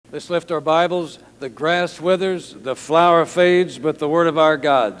Let's lift our Bibles. The grass withers, the flower fades, but the word of our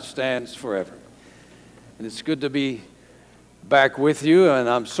God stands forever. And it's good to be back with you, and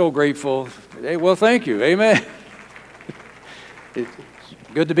I'm so grateful. Hey, well, thank you. Amen. It's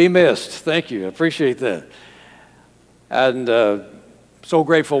good to be missed. Thank you. I appreciate that. And so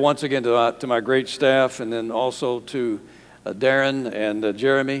grateful once again to my great staff, and then also to Darren and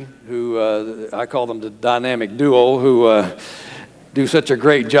Jeremy, who I call them the dynamic duo, who do such a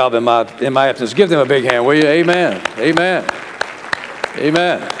great job in my absence. Give them a big hand, will you? Amen. Amen.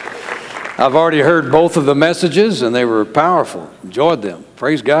 Amen. I've already heard both of the messages, and they were powerful. Enjoyed them.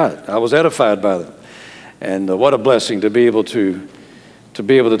 Praise God. I was edified by them. And what a blessing to be able to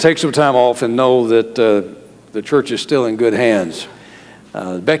take some time off and know that the church is still in good hands.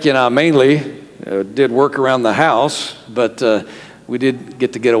 Becky and I mainly did work around the house, but we did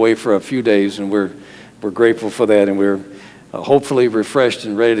get away for a few days, and we're grateful for that, and we're hopefully refreshed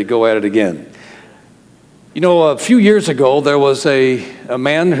and ready to go at it again. You know, a few years ago, there was a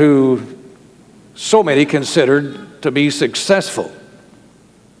man who so many considered to be successful.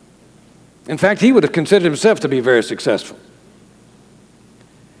 In fact, he would have considered himself to be very successful.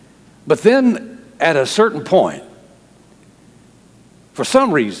 But then, at a certain point, for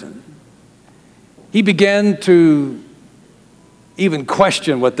some reason, he began to even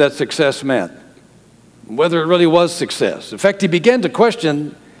question what that success meant, whether it really was success. In fact, he began to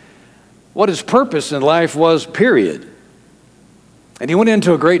question what his purpose in life was, period. And he went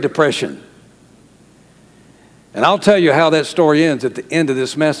into a Great Depression. And I'll tell you how that story ends at the end of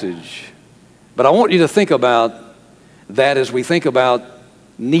this message. But I want you to think about that as we think about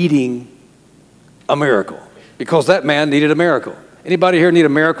needing a miracle, because that man needed a miracle. Anybody here need a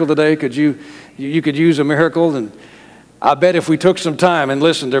miracle today? You could use a miracle? And I bet if we took some time and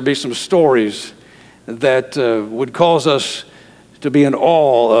listened, there'd be some stories that would cause us to be in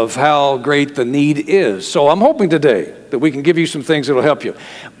awe of how great the need is. So I'm hoping today that we can give you some things that will help you.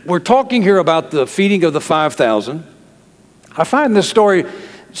 We're talking here about the feeding of the 5,000. I find this story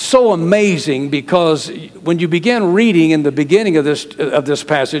so amazing because when you begin reading in the beginning of this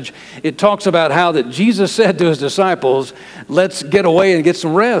passage, it talks about how that Jesus said to his disciples, let's get away and get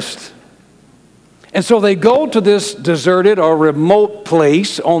some rest. And so they go to this deserted or remote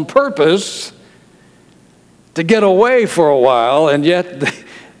place on purpose to get away for a while, and yet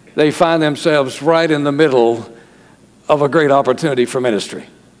they find themselves right in the middle of a great opportunity for ministry.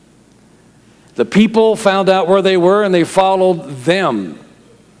 The people found out where they were, and they followed them.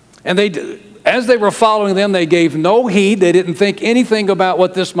 And as they were following them, they gave no heed. They didn't think anything about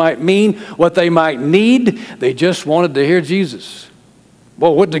what this might mean, what they might need. They just wanted to hear Jesus.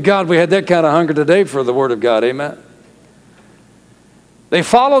 Well, would to God we had that kind of hunger today for the Word of God. Amen. They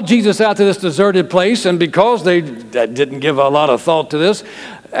followed Jesus out to this deserted place, and because they didn't give a lot of thought to this,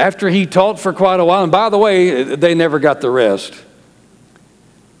 after he taught for quite a while, and by the way, they never got the rest.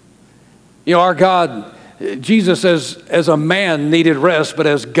 You know, our God, Jesus as a man needed rest, but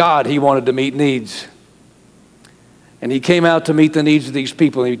as God, he wanted to meet needs. And he came out to meet the needs of these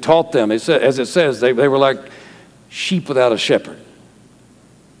people, and he taught them. As it says, they were like sheep without a shepherd.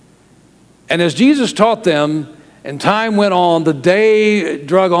 And as Jesus taught them, and time went on, the day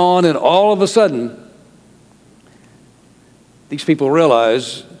drug on, and all of a sudden, these people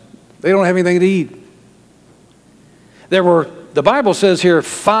realized they don't have anything to eat. The Bible says here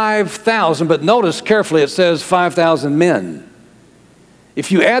 5,000, but notice carefully it says 5,000 men.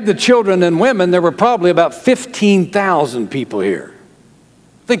 If you add the children and women, there were probably about 15,000 people here.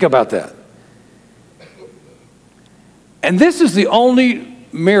 Think about that. And this is the only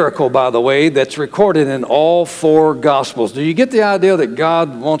miracle, by the way, that's recorded in all four Gospels. Do you get the idea that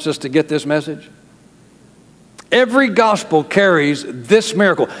God wants us to get this message? Every Gospel carries this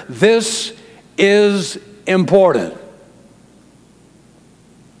miracle. This is important.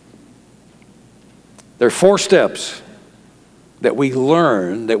 There are 4 steps that we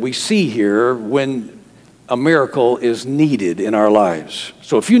learn, that we see here when a miracle is needed in our lives.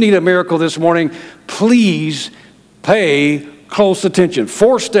 So if you need a miracle this morning, please pay close attention.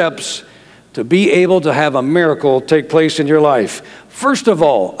 4 steps to be able to have a miracle take place in your life. First of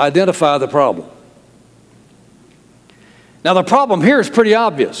all, identify the problem. Now the problem here is pretty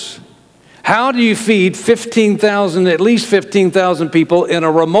obvious. How do you feed at least 15,000 people in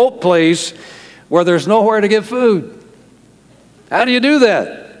a remote place where there's nowhere to get food? How do you do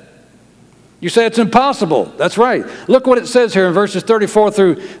that? You say it's impossible. That's right. Look what it says here in verses 34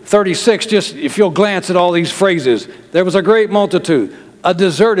 through 36. Just if you'll glance at all these phrases. There was a great multitude, a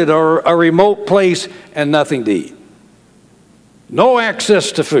deserted or a remote place, and nothing to eat. No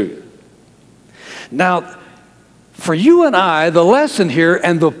access to food. Now, For you and I, the lesson here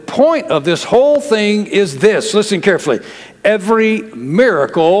and the point of this whole thing is this. Listen carefully. Every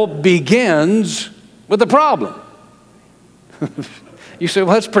miracle begins with a problem. You say,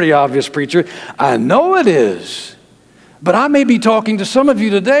 well, that's pretty obvious, preacher. I know it is. But I may be talking to some of you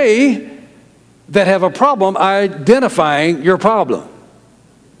today that have a problem identifying your problem.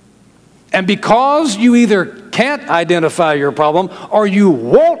 And because you either can't identify your problem or you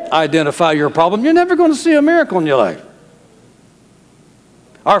won't identify your problem, you're never going to see a miracle in your life.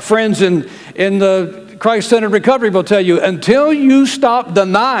 Our friends in the Christ-centered recovery will tell you, until you stop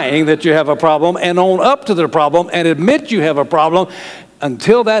denying that you have a problem and own up to the problem and admit you have a problem,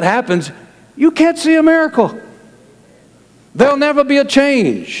 until that happens, you can't see a miracle. There'll never be a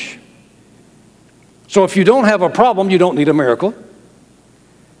change. So if you don't have a problem, you don't need a miracle.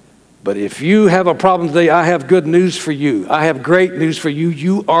 But if you have a problem today, I have good news for you. I have great news for you.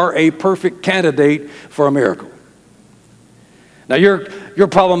 You are a perfect candidate for a miracle. Now, your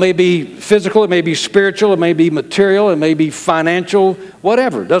problem may be physical, it may be spiritual, it may be material, it may be financial,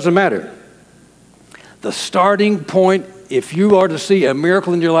 whatever. It doesn't matter. The starting point, if you are to see a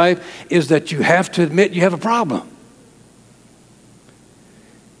miracle in your life, is that you have to admit you have a problem.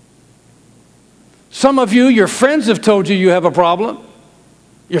 Some of you, your friends have told you you have a problem.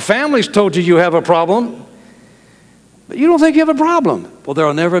 Your family's told you you have a problem, but you don't think you have a problem. Well, there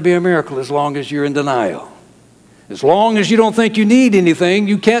will never be a miracle as long as you're in denial. As long as you don't think you need anything,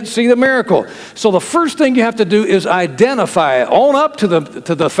 you can't see the miracle. So the first thing you have to do is identify it. Own up to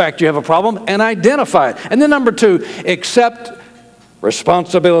the fact you have a problem and identify it. And then number two, accept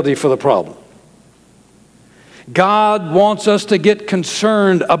responsibility for the problem. God wants us to get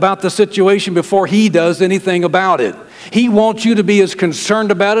concerned about the situation before He does anything about it. He wants you to be as concerned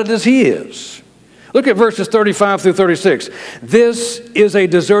about it as He is. Look at verses 35 through 36. This is a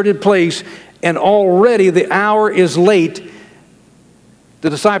deserted place, and already the hour is late. The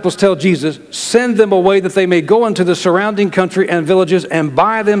disciples tell Jesus, send them away that they may go into the surrounding country and villages and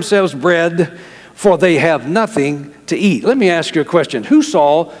buy themselves bread, for they have nothing to eat. Let me ask you a question. Who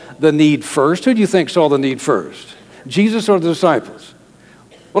saw the need first? Who do you think saw the need first? Jesus or the disciples?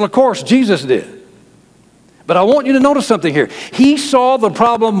 Well, of course, Jesus did. But I want you to notice something here. He saw the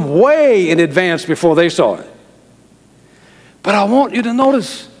problem way in advance before they saw it. But I want you to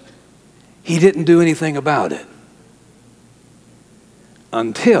notice He didn't do anything about it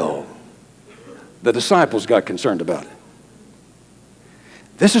until the disciples got concerned about it.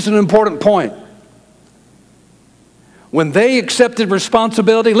 This is an important point. When they accepted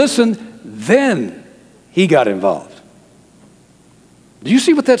responsibility, listen, then He got involved. Do you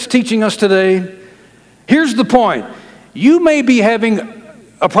see what that's teaching us today? Here's the point. You may be having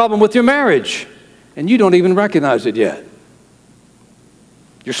a problem with your marriage, and you don't even recognize it yet.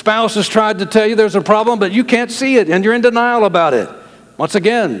 Your spouse has tried to tell you there's a problem, but you can't see it, and you're in denial about it. Once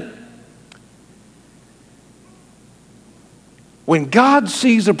again, when God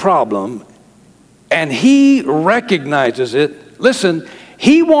sees a problem and He recognizes it, listen,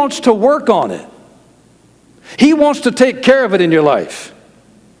 He wants to work on it. He wants to take care of it in your life.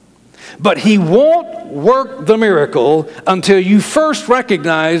 But He won't work the miracle until you first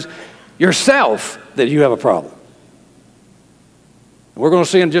recognize yourself that you have a problem. We're going to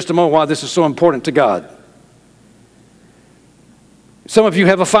see in just a moment why this is so important to God. Some of you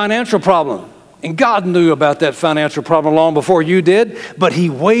have a financial problem, and God knew about that financial problem long before you did, but He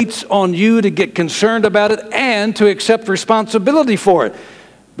waits on you to get concerned about it and to accept responsibility for it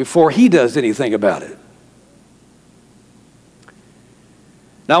before He does anything about it.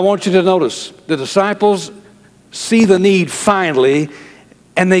 Now, I want you to notice the disciples see the need finally,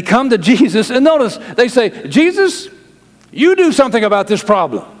 and they come to Jesus, and notice they say, Jesus, you do something about this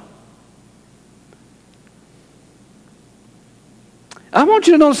problem. I want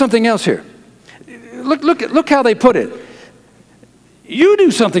you to notice something else here. Look how they put it. You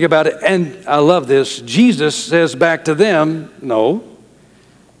do something about it. And I love this. Jesus says back to them, no,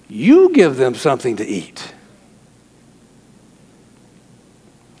 you give them something to eat.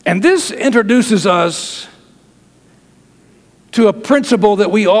 And this introduces us to a principle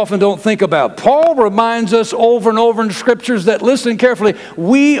that we often don't think about. Paul reminds us over and over in the scriptures that, listen carefully,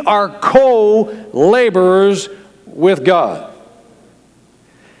 we are co-laborers with God.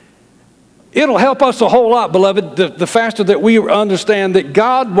 It'll help us a whole lot, beloved, the faster that we understand that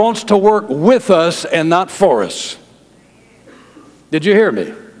God wants to work with us and not for us. Did you hear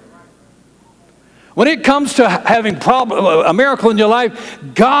me? When it comes to having a miracle in your life,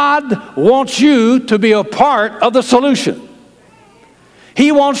 God wants you to be a part of the solution.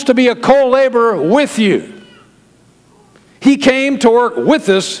 He wants to be a co-laborer with you. He came to work with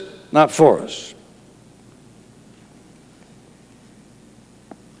us, not for us.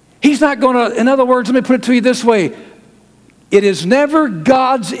 He's not going to, in other words, let me put it to you this way. It is never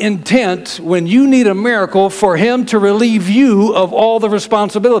God's intent when you need a miracle for him to relieve you of all the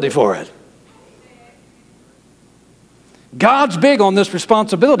responsibility for it. God's big on this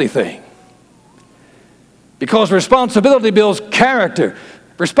responsibility thing. Because responsibility builds character.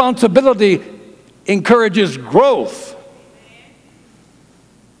 Responsibility encourages growth.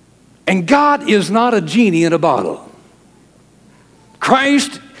 And God is not a genie in a bottle.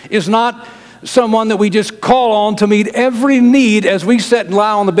 Christ is not someone that we just call on to meet every need as we sit and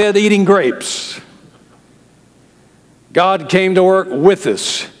lie on the bed eating grapes. God came to work with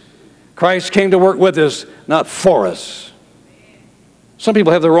us. Christ came to work with us, not for us. Some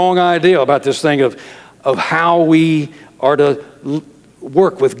people have the wrong idea about this thing of how we are to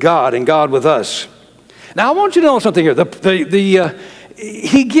work with God and God with us. Now, I want you to know something here.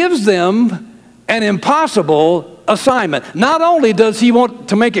 He gives them an impossible assignment. Not only does he want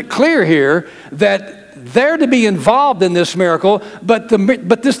to make it clear here that they're to be involved in this miracle, but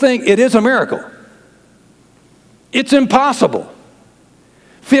this thing, it is a miracle. It's impossible.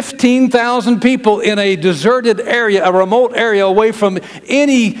 15,000 people in a deserted area, a remote area away from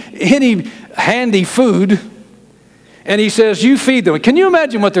any handy food. And he says, you feed them. Can you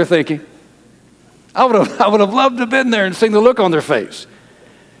imagine what they're thinking? I would have loved to have been there and seen the look on their face.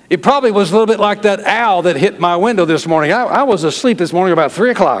 It probably was a little bit like that owl that hit my window this morning. I was asleep this morning about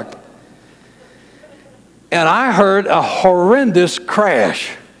 3 o'clock. And I heard a horrendous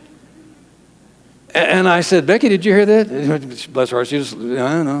crash. And I said, Becky, did you hear that? Bless her heart, she just, I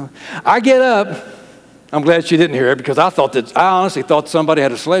don't know. I get up. I'm glad she didn't hear it because I honestly thought somebody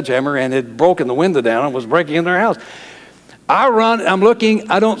had a sledgehammer and had broken the window down and was breaking in their house. I run, I'm looking,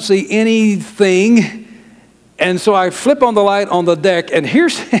 I don't see anything. And so I flip on the light on the deck, and here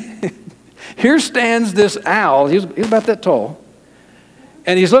stands this owl. He's about that tall.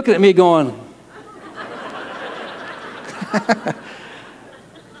 And he's looking at me going,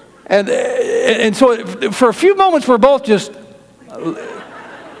 and so for a few moments, we're both just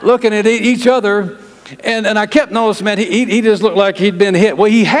looking at each other. And I kept noticing, man, he just looked like he'd been hit.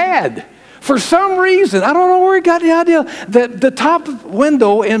 Well, he had. For some reason, I don't know where he got the idea that the top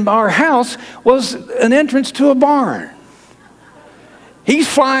window in our house was an entrance to a barn. He's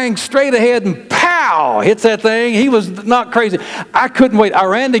flying straight ahead and pow, hits that thing. He was not crazy. I couldn't wait. I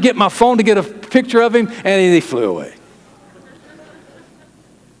ran to get my phone to get a picture of him, and he flew away.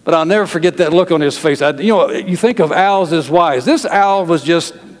 But I'll never forget that look on his face. You think of owls as wise. This owl was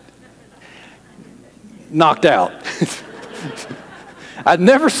just knocked out. I'd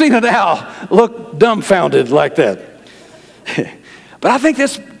never seen an owl look dumbfounded like that. But I think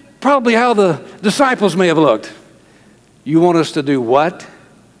that's probably how the disciples may have looked. You want us to do what?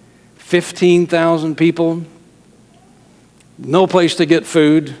 15,000 people, no place to get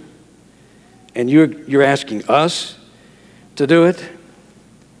food, and you're asking us to do it?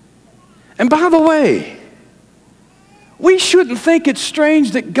 And by the way, we shouldn't think it's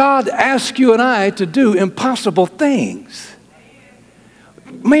strange that God asks you and I to do impossible things.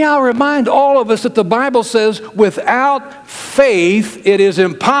 May I remind all of us that the Bible says, without faith, it is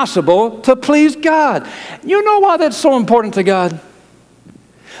impossible to please God. You know why that's so important to God?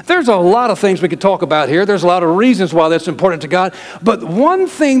 There's a lot of things we could talk about here. There's a lot of reasons why that's important to God. But one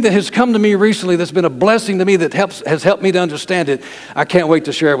thing that has come to me recently that's been a blessing to me that has helped me to understand it, I can't wait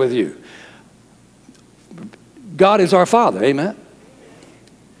to share it with you. God is our Father, amen?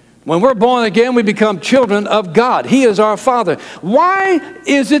 When we're born again, we become children of God. He is our Father. Why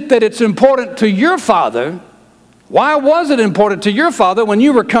is it that it's important to your father? Why was it important to your father when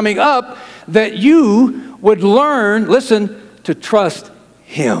you were coming up that you would learn, listen, to trust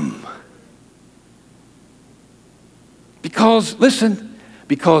him? Because, listen,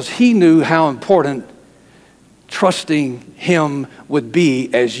 because he knew how important trusting him would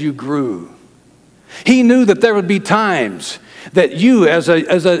be as you grew. He knew that there would be times that you, as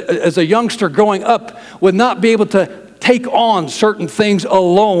a youngster growing up, would not be able to take on certain things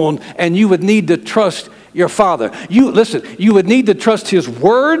alone, and you would need to trust your father. You would need to trust his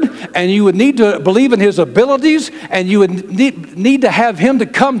word, and you would need to believe in his abilities, and you would need to have him to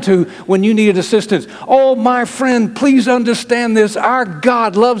come to when you needed assistance. Oh, my friend, please understand this. Our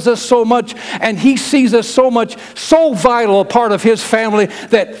God loves us so much, and he sees us so much, so vital a part of his family,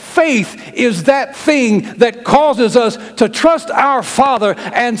 that faith is that thing that causes us to trust our Father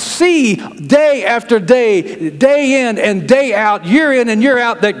and see day after day, day in and day out, year in and year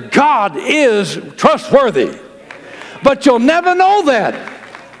out, that God is trustworthy. But you'll never know that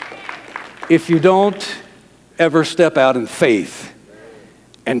if you don't ever step out in faith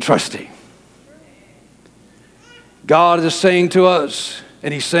and trusting. God is saying to us,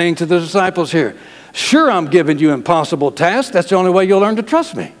 And he's saying to the disciples here, sure, I'm giving you impossible tasks. That's the only way you'll learn to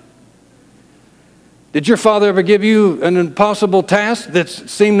trust me. Did your father ever give you an impossible task that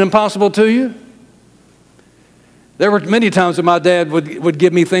seemed impossible to you? There were many times that my dad would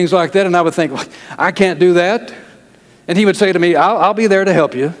give me things like that, and I would think, well, I can't do that. And he would say to me, I'll be there to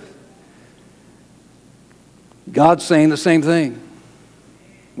help you. God's saying the same thing.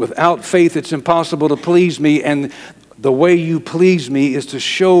 Without faith, it's impossible to please me, and the way you please me is to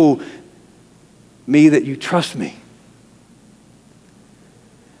show me that you trust me.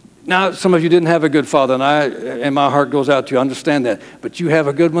 Now, some of you didn't have a good father, and my heart goes out to you. I understand that. But you have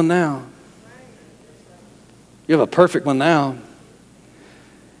a good one now. You have a perfect one now.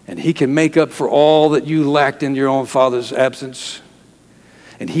 And he can make up for all that you lacked in your own father's absence.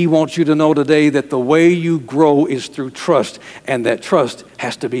 And he wants you to know today that the way you grow is through trust, and that trust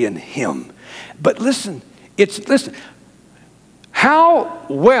has to be in him. But listen, how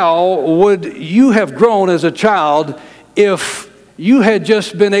well would you have grown as a child if you had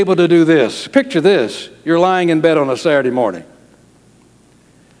just been able to do this? Picture this. You're lying in bed on a Saturday morning.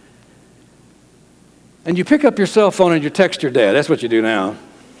 And you pick up your cell phone and you text your dad. That's what you do now.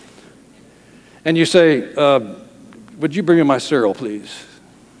 And you say, would you bring me my cereal, please?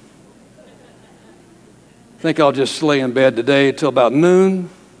 I think I'll just lay in bed today till about noon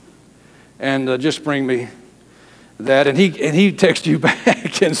and just bring me that. And he texts you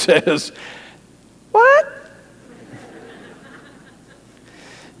back and says, what?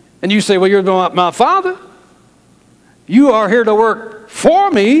 And you say, well, you're my father. You are here to work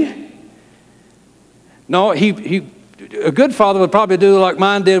for me. No, a good father would probably do like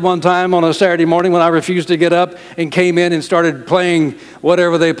mine did one time on a Saturday morning when I refused to get up and came in and started playing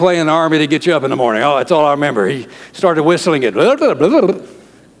whatever they play in the army to get you up in the morning. Oh, that's all I remember. He started whistling it.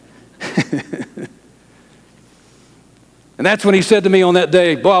 And that's when he said to me on that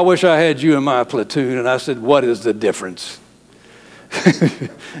day, boy, I wish I had you in my platoon. And I said, what is the difference?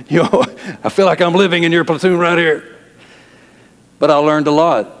 I feel like I'm living in your platoon right here. But I learned a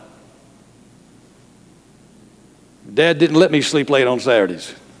lot. Dad didn't let me sleep late on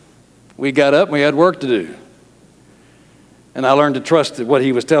Saturdays. We got up and we had work to do. And I learned to trust that what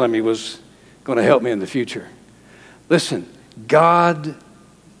he was telling me was going to help me in the future. Listen, God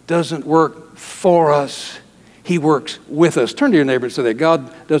doesn't work for us. He works with us. Turn to your neighbor and say that.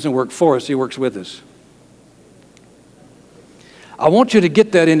 God doesn't work for us. He works with us. I want you to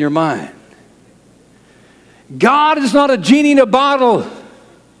get that in your mind. God is not a genie in a bottle.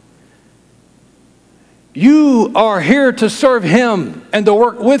 You are here to serve him and to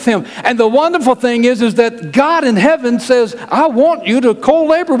work with him. And the wonderful thing is that God in heaven says, I want you to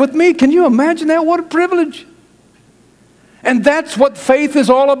co-labor with me. Can you imagine that? What a privilege. And that's what faith is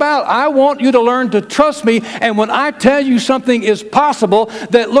all about. I want you to learn to trust me. And when I tell you something is possible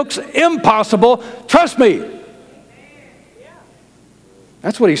that looks impossible, trust me.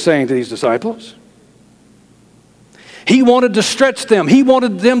 That's what he's saying to these disciples. He wanted to stretch them. He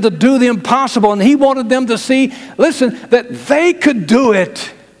wanted them to do the impossible. And he wanted them to see, listen, that they could do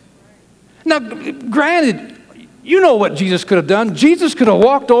it. Now, granted, you know what Jesus could have done. Jesus could have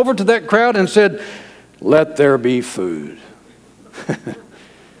walked over to that crowd and said, let there be food.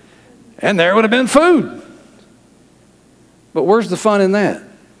 And there would have been food. But where's the fun in that?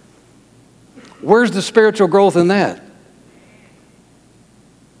 Where's the spiritual growth in that?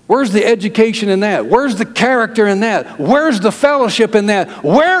 Where's the education in that? Where's the character in that? Where's the fellowship in that?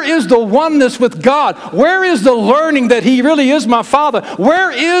 Where is the oneness with God? Where is the learning that he really is my Father?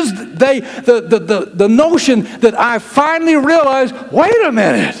 Where is the notion that I finally realized, wait a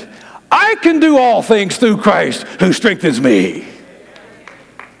minute, I can do all things through Christ who strengthens me.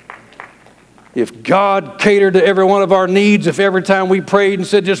 If God catered to every one of our needs, if every time we prayed and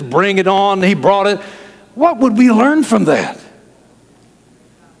said, just bring it on, he brought it, what would we learn from that?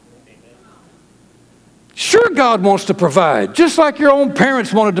 Sure, God wants to provide, just like your own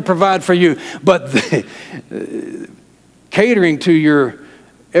parents wanted to provide for you. But catering to your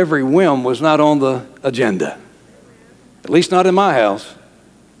every whim was not on the agenda, at least not in my house.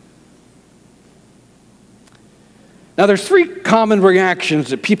 Now, there's three common reactions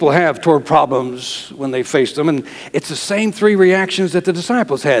that people have toward problems when they face them, and it's the same three reactions that the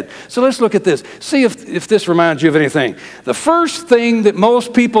disciples had. So let's look at this. See if this reminds you of anything. The first thing that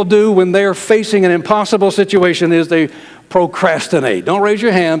most people do when they're facing an impossible situation is they procrastinate. Don't raise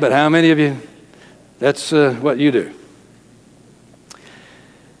your hand, but how many of you, that's what you do?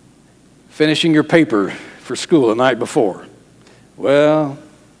 Finishing your paper for school the night before. Well,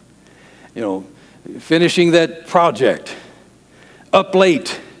 finishing that project, up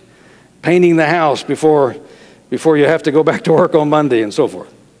late, painting the house before before you have to go back to work on Monday and so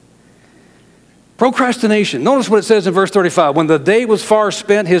forth. Procrastination. Notice what it says in verse 35. When the day was far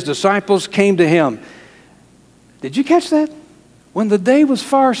spent, his disciples came to him. Did you catch that? When the day was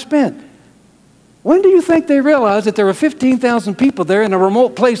far spent. When do you think they realized that there were 15,000 people there in a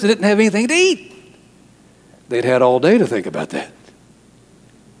remote place that didn't have anything to eat? They'd had all day to think about that.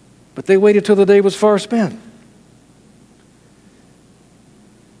 But they waited till the day was far spent.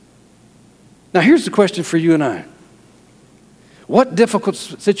 Now here's the question for you and I. What difficult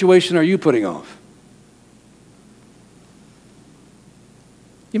situation are you putting off?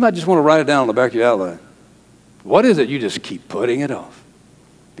 You might just want to write it down on the back of your outline. What is it you just keep putting it off?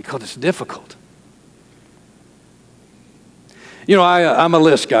 Because it's difficult. You know, I'm a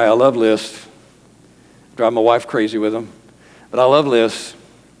list guy. I love lists. Drive my wife crazy with them. But I love lists.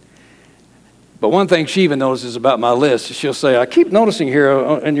 But one thing she even notices about my list, she'll say, I keep noticing here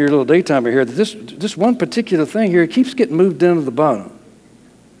in your little daytimer here that this one particular thing here, it keeps getting moved down to the bottom.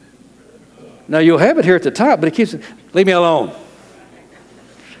 Now, you'll have it here at the top, but it keeps, leave me alone.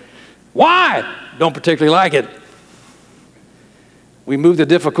 Why? Don't particularly like it. We move the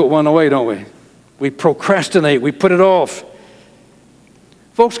difficult one away, don't we? We procrastinate. We put it off.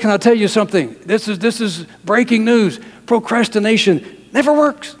 Folks, can I tell you something? This is breaking news. Procrastination never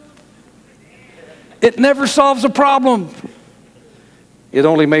works. It never solves a problem. It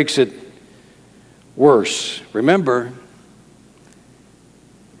only makes it worse. Remember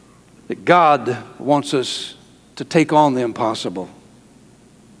that God wants us to take on the impossible.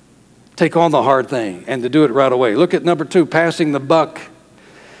 Take on the hard thing and to do it right away. Look at number 2, passing the buck.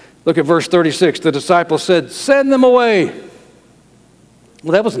 Look at verse 36. The disciples said, send them away.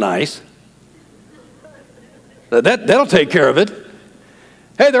 Well, that was nice. That'll take care of it.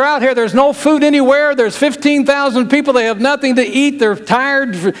 Hey, they're out here. There's no food anywhere. There's 15,000 people. They have nothing to eat. They're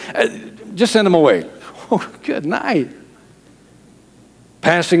tired. Just send them away. Oh, good night.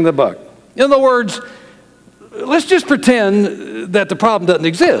 Passing the buck. In other words, let's just pretend that the problem doesn't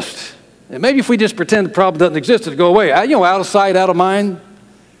exist. And maybe if we just pretend the problem doesn't exist, it'll go away. You know, out of sight, out of mind.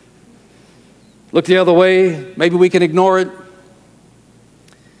 Look the other way. Maybe we can ignore it.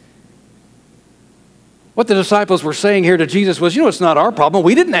 What the disciples were saying here to Jesus was, you know, it's not our problem.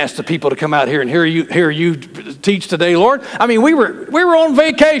 We didn't ask the people to come out here and hear you teach today, Lord. I mean, we were on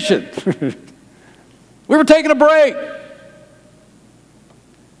vacation. We were taking a break.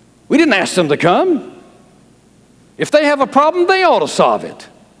 We didn't ask them to come. If they have a problem, they ought to solve it.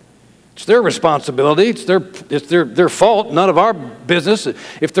 It's their responsibility. It's their fault. None of our business.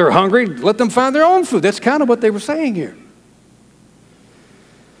 If they're hungry, let them find their own food. That's kind of what they were saying here.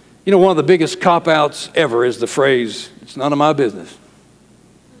 You know, one of the biggest cop-outs ever is the phrase, it's none of my business.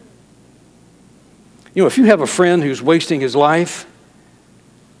 You know, if you have a friend who's wasting his life,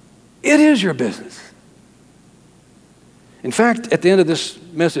 it is your business. In fact, at the end of this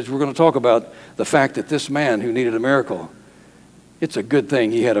message, we're going to talk about the fact that this man who needed a miracle, it's a good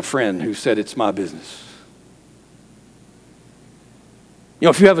thing he had a friend who said, it's my business. You know,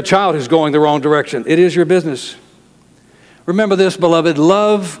 if you have a child who's going the wrong direction, it is your business. Remember this, beloved,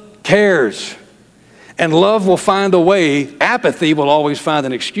 love cares. And love will find a way. Apathy will always find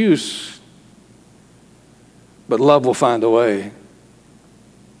an excuse. But love will find a way.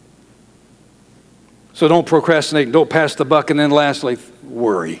 So don't procrastinate, don't pass the buck, and then lastly,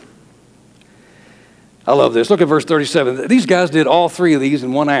 worry. I love this. Look at verse 37. These guys did all 3 of these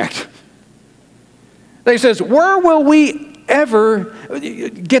in one act. They says, where will we ever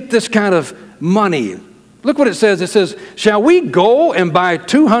get this kind of money? Look what it says. It says, shall we go and buy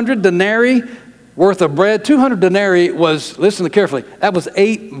 200 denarii worth of bread? 200 denarii was, listen carefully, that was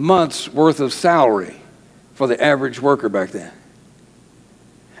 8 months worth of salary for the average worker back then.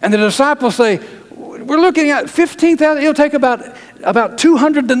 And the disciples say, we're looking at 15,000, it'll take about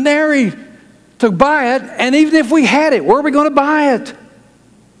 200 denarii to buy it, and even if we had it, where are we going to buy it?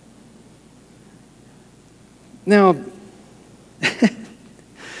 Now,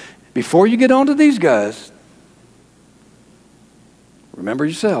 before you get on to these guys, remember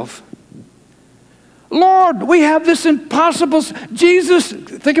yourself. Lord, we have this impossible, Jesus,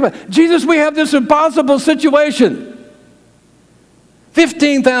 think about it. Jesus, we have this impossible situation.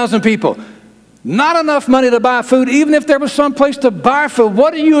 15,000 people. Not enough money to buy food, even if there was some place to buy food.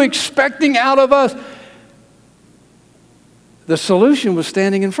 What are you expecting out of us? The solution was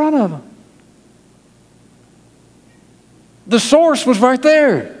standing in front of them. The source was right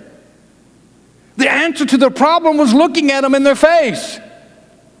there. The answer to the problem was looking at them in their face.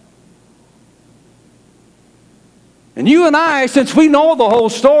 And you and I, since we know the whole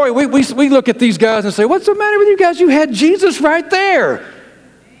story, we look at these guys and say, what's the matter with you guys? You had Jesus right there.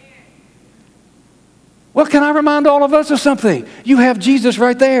 Well, can I remind all of us of something? You have Jesus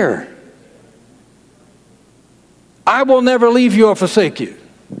right there. I will never leave you or forsake you.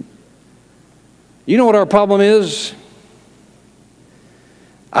 You know what our problem is?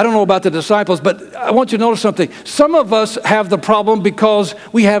 I don't know about the disciples, but I want you to notice something. Some of us have the problem because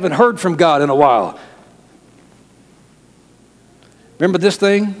we haven't heard from God in a while. Remember this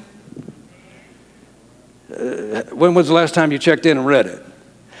thing? When was the last time you checked in and read it?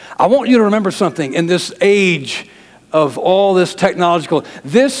 I want you to remember something in this age of all this technological.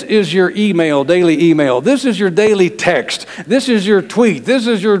 This is your email, daily email. This is your daily text. This is your tweet. This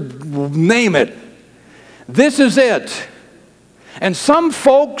is your name it. This is it. And some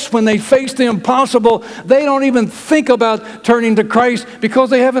folks, when they face the impossible, they don't even think about turning to Christ because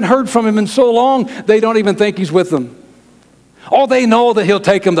they haven't heard from Him in so long, they don't even think He's with them. Oh, they know that He'll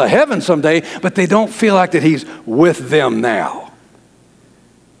take them to heaven someday, but they don't feel like that He's with them now.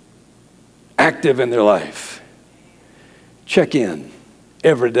 Active in their life. Check in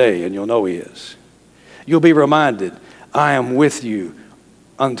every day and you'll know He is. You'll be reminded, I am with you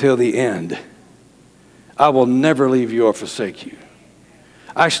until the end. I will never leave you or forsake you.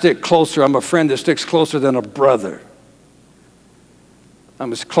 I stick closer. I'm a friend that sticks closer than a brother.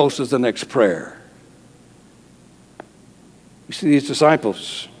 I'm as close as the next prayer. You see, these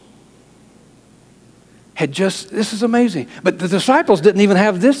disciples had just, this is amazing, but the disciples didn't even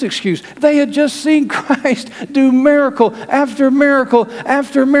have this excuse. They had just seen Christ do miracle after miracle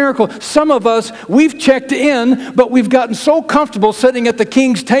after miracle. Some of us, we've checked in, but we've gotten so comfortable sitting at the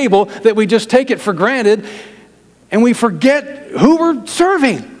King's table that we just take it for granted and we forget who we're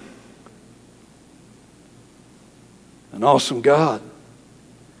serving. An awesome God.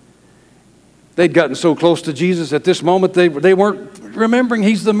 They'd gotten so close to Jesus at this moment they weren't remembering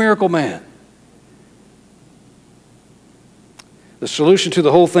He's the miracle man. The solution to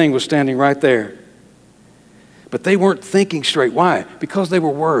the whole thing was standing right there. But they weren't thinking straight. Why? Because they were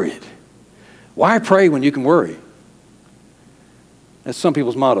worried. Why pray when you can worry? That's some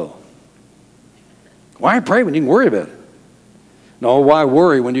people's motto. Why pray when you can worry about it? No, why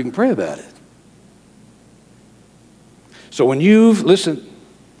worry when you can pray about it? So when you've, listen,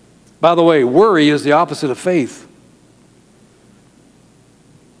 by the way, worry is the opposite of faith.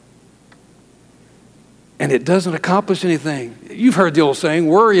 And it doesn't accomplish anything. You've heard the old saying,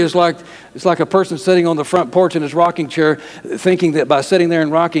 worry is it's like a person sitting on the front porch in his rocking chair thinking that by sitting there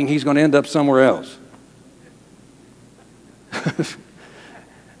and rocking, he's going to end up somewhere else.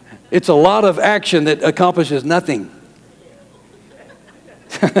 It's a lot of action that accomplishes nothing.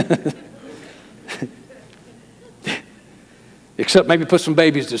 Except maybe put some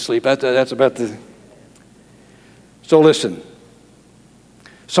babies to sleep. That's about the... So listen.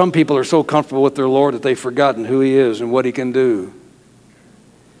 Some people are so comfortable with their Lord that they've forgotten who He is and what He can do.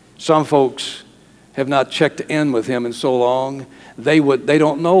 Some folks have not checked in with Him in so long, they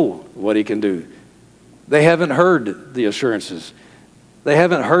don't know what He can do. They haven't heard the assurances. They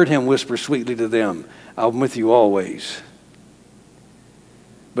haven't heard Him whisper sweetly to them, I'm with you always.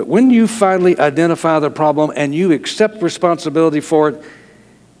 But when you finally identify the problem and you accept responsibility for it,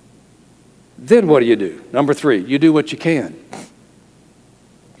 then what do? Number 3, you do what you can.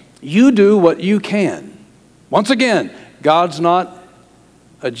 You do what you can. Once again, God's not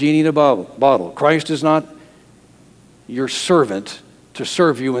a genie in a bottle. Christ is not your servant to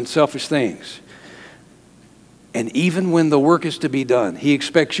serve you in selfish things. And even when the work is to be done, He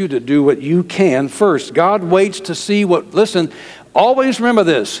expects you to do what you can first. God waits to see what, listen, always remember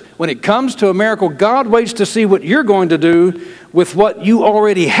this. When it comes to a miracle, God waits to see what you're going to do with what you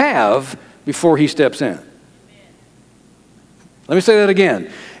already have before He steps in. Let me say that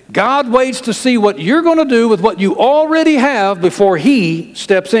again. God waits to see what you're going to do with what you already have before He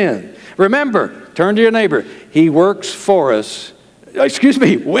steps in. Remember, turn to your neighbor. He works for us.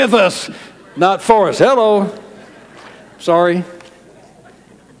 With us, not for us. Hello. Sorry.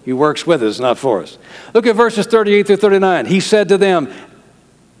 He works with us, not for us. Look at verses 38 through 39. He said to them,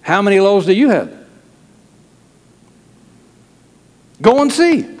 how many loaves do you have? Go and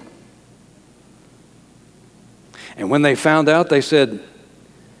see. And when they found out, they said,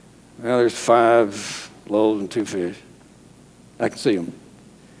 well, there's 5 loaves and 2 fish. I can see them.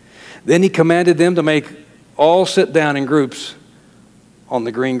 Then He commanded them to make all sit down in groups on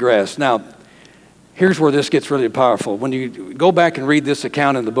the green grass. Now, here's where this gets really powerful. When you go back and read this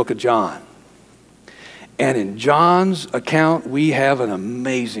account in the book of John, and in John's account, we have an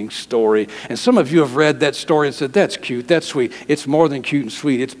amazing story. And some of you have read that story and said, that's cute, that's sweet. It's more than cute and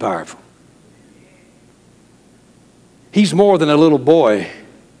sweet, it's powerful. He's more than a little boy.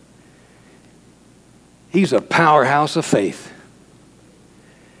 He's a powerhouse of faith.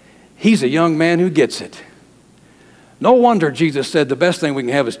 He's a young man who gets it. No wonder Jesus said the best thing we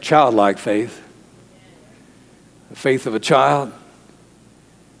can have is childlike faith. The faith of a child.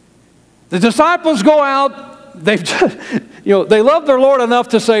 The disciples go out. They love their Lord enough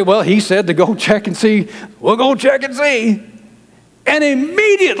to say, well, he said to go check and see. We'll go check and see. And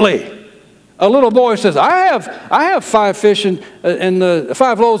immediately, a little boy says, I have 5 fish and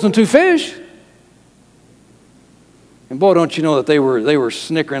 5 loaves and 2 fish. And boy, don't you know that they were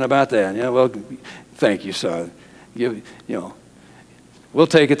snickering about that. Well, thank you, son. We'll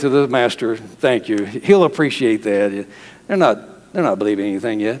take it to the master. Thank you. He'll appreciate that. They're not believing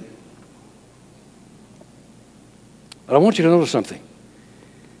anything yet. But I want you to notice something.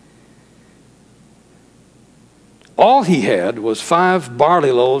 All he had was 5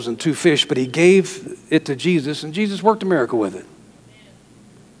 barley loaves and 2 fish, but he gave it to Jesus, and Jesus worked a miracle with it.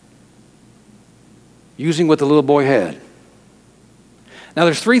 Using what the little boy had. Now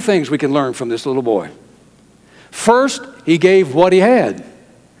there's 3 things we can learn from this little boy. First, he gave what he had.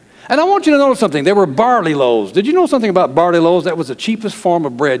 And I want you to notice something. There were barley loaves. Did you know something about barley loaves? That was the cheapest form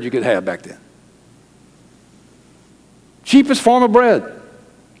of bread you could have back then. Cheapest form of bread.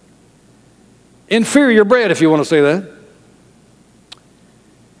 Inferior bread, if you want to say that.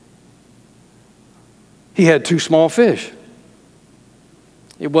 He had 2 small fish.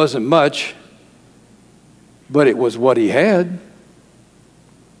 It wasn't much, but it was what he had.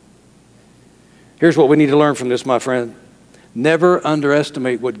 Here's what we need to learn from this, my friend. Never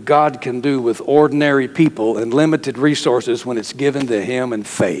underestimate what God can do with ordinary people and limited resources when it's given to Him in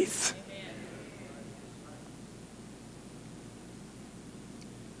faith.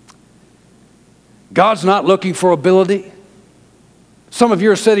 God's not looking for ability. Some of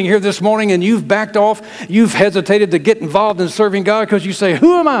you are sitting here this morning and you've backed off. You've hesitated to get involved in serving God because you say,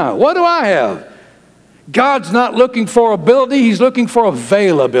 who am I? What do I have? God's not looking for ability. He's looking for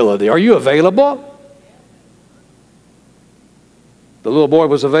availability. Are you available? The little boy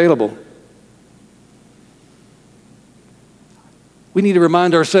was available. We need to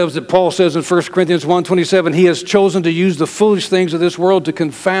remind ourselves that Paul says in 1 Corinthians 1:27, he has chosen to use the foolish things of this world to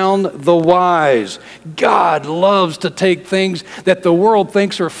confound the wise. God loves to take things that the world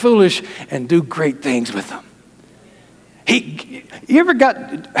thinks are foolish and do great things with them.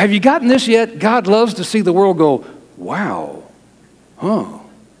 Have you gotten this yet? God loves to see the world go, wow,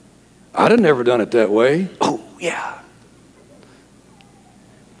 I'd have never done it that way. Oh, yeah.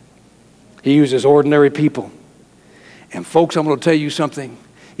 He uses ordinary people. And folks, I'm going to tell you something.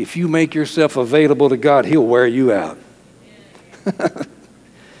 If you make yourself available to God, He'll wear you out.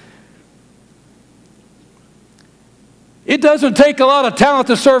 It doesn't take a lot of talent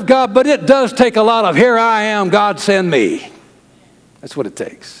to serve God, but it does take a lot of, here I am, God send me. That's what it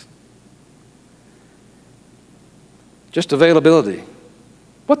takes. Just availability.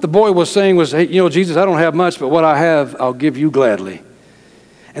 What the boy was saying was, hey, Jesus, I don't have much, but what I have, I'll give you gladly.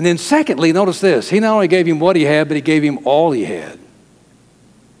 And then secondly, notice this. He not only gave him what he had, but he gave him all he had.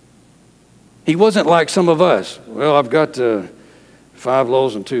 He wasn't like some of us. Well, I've got 5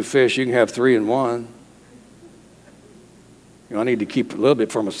 loaves and 2 fish. You can have 3 and 1. I need to keep a little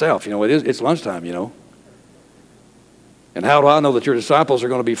bit for myself. It's lunchtime, And how do I know that your disciples are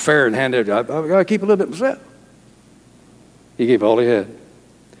going to be fair and hand it? I've got to keep a little bit myself. He gave all he had.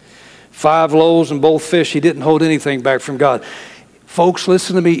 5 loaves and both fish. He didn't hold anything back from God. Folks,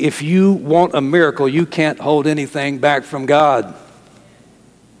 listen to me. If you want a miracle, you can't hold anything back from God.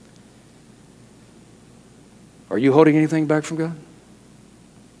 Are you holding anything back from God?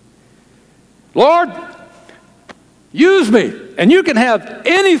 Lord, use me. And you can have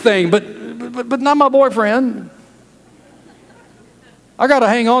anything, but not my boyfriend. I got to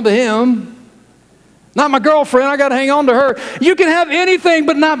hang on to him. Not my girlfriend. I got to hang on to her. You can have anything,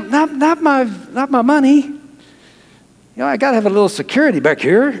 but not my money. I got to have a little security back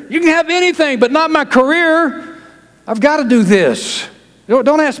here. You can have anything, but not my career. I've got to do this.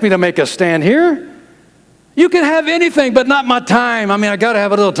 Don't ask me to make a stand here. You can have anything, but not my time. I got to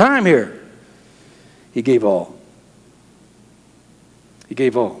have a little time here. He gave all. He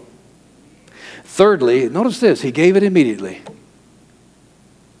gave all. Thirdly, notice this. He gave it immediately.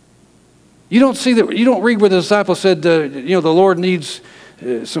 You don't see that. You don't read where the disciple said, the Lord needs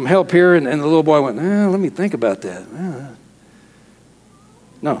some help here, and the little boy went, let me think about that.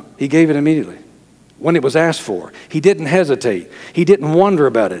 No, he gave it immediately. When it was asked for. He didn't hesitate. He didn't wonder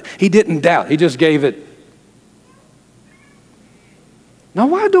about it. He didn't doubt. He just gave it. Now,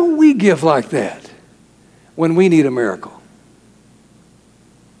 why don't we give like that when we need a miracle?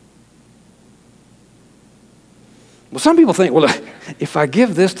 Well, some people think, well, if I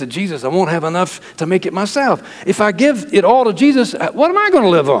give this to Jesus, I won't have enough to make it myself. If I give it all to Jesus, what am I going to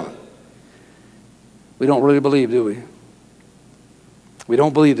live on? We don't really believe, do we? We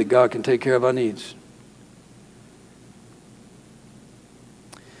don't believe that God can take care of our needs.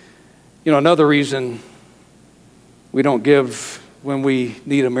 You know, another reason we don't give when we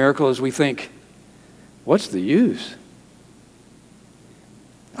need a miracle is we think, what's the use?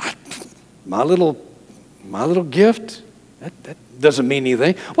 My little gift, that doesn't mean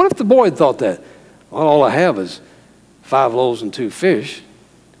anything. What if the boy had thought that? Well, all I have is 5 loaves and 2 fish.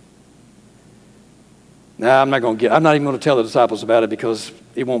 Now, I'm not even going to tell the disciples about it because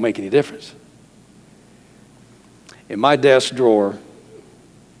it won't make any difference. In my desk drawer,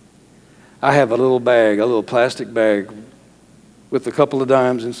 I have a little plastic bag with a couple of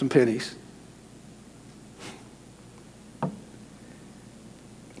dimes and some pennies.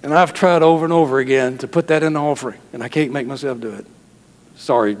 And I've tried over and over again to put that in the offering, and I can't make myself do it.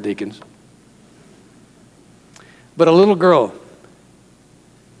 Sorry, deacons. But a little girl,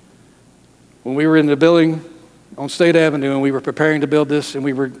 when we were in the building on State Avenue and we were preparing to build this and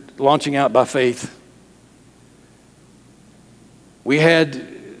we were launching out by faith, we had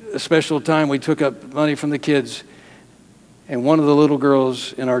a special time. We took up money from the kids, and one of the little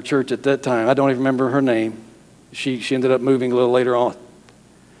girls in our church at that time, I don't even remember her name, she ended up moving a little later on,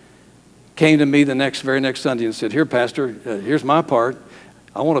 came to me the very next Sunday and said, here, Pastor, here's my part.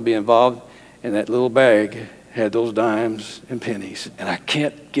 I want to be involved. And that little bag had those dimes and pennies, and I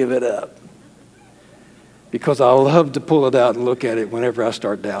can't give it up because I love to pull it out and look at it whenever I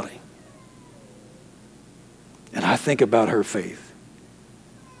start doubting. And I think about her faith.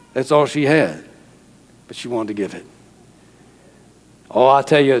 That's all she had, but she wanted to give it. Oh, I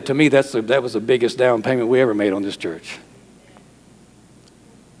tell you, to me, that was the biggest down payment we ever made on this church.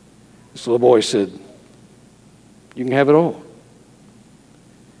 This little boy said, you can have it all.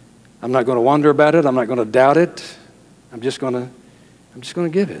 I'm not going to wonder about it. I'm not going to doubt it. I'm just going to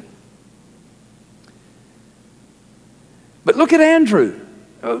give it. But look at Andrew.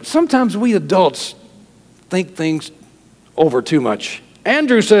 Sometimes we adults think things over too much.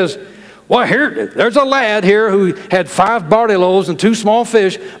 Andrew says, well, there's a lad here who had 5 barley loaves and 2 small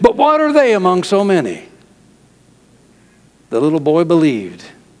fish, but what are they among so many? The little boy believed.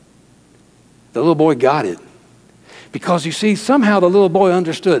 The little boy got it. Because you see, somehow the little boy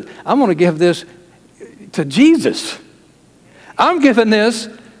understood, I'm going to give this to Jesus. I'm giving this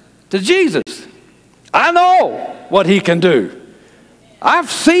to Jesus. I know what he can do. I've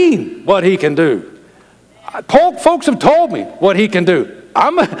seen what he can do. Folks have told me what he can do.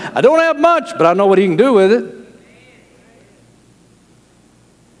 I don't have much, but I know what he can do with it.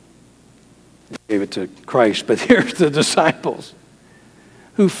 He gave it to Christ, but here's the disciples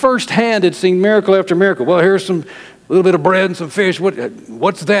who firsthand had seen miracle after miracle. Well, here's a little bit of bread and some fish.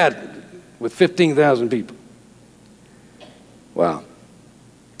 What's that with 15,000 people? Wow.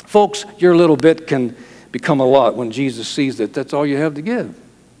 Folks, your little bit can become a lot when Jesus sees that that's all you have to give.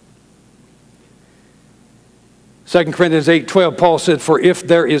 2 Corinthians 8:12, Paul said, for if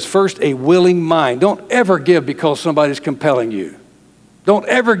there is first a willing mind, don't ever give because somebody's compelling you. Don't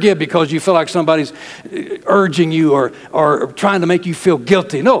ever give because you feel like somebody's urging you or trying to make you feel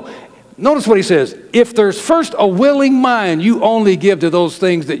guilty. No. Notice what he says. If there's first a willing mind, you only give to those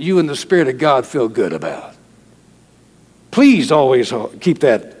things that you and the Spirit of God feel good about. Please always keep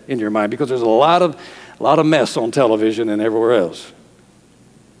that in your mind because there's a lot of mess on television and everywhere else.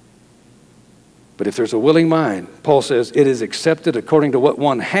 But if there's a willing mind, Paul says, it is accepted according to what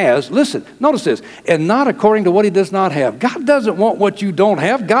one has. Listen, notice this, and not according to what he does not have. God doesn't want what you don't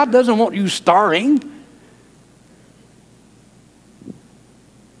have. God doesn't want you starving.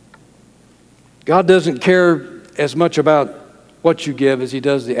 God doesn't care as much about what you give as he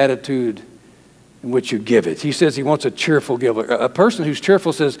does the attitude in which you give it. He says he wants a cheerful giver. A person who's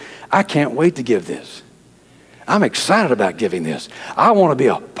cheerful says, I can't wait to give this. I'm excited about giving this. I want to be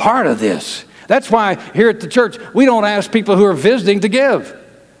a part of this. That's why here at the church, we don't ask people who are visiting to give.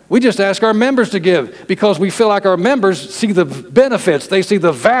 We just ask our members to give because we feel like our members see the benefits, they see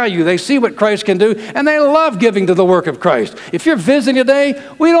the value, they see what Christ can do, and they love giving to the work of Christ. If you're visiting today,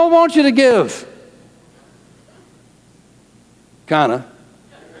 we don't want you to give. Kinda.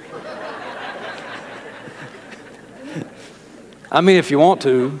 I mean, if you want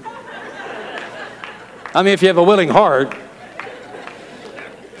to. I mean, if you have a willing heart.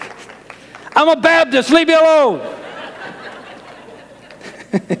 I'm a Baptist, leave me alone.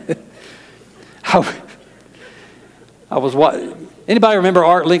 I was anybody remember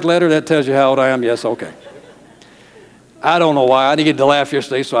Art Linkletter? That tells you how old I am? Yes, okay. I don't know why. I needed to laugh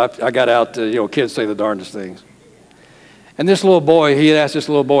yesterday, so I got out to, kids say the darndest things. And this little boy, he had asked this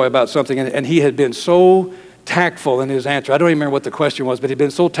little boy about something, and he had been so tactful in his answer. I don't even remember what the question was, but he'd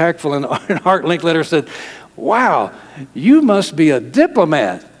been so tactful in Art Linkletter said, "Wow, you must be a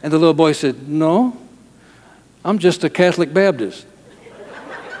diplomat." And the little boy said, "No, I'm just a Catholic Baptist."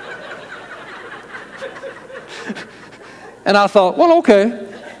 And I thought, well, okay.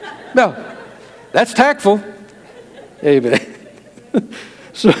 No, that's tactful. Amen.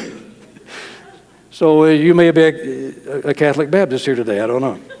 So you may be a Catholic Baptist here today. I don't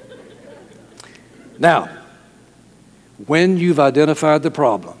know. Now, when you've identified the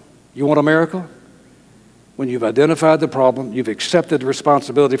problem, you want a miracle? When you've identified the problem, you've accepted the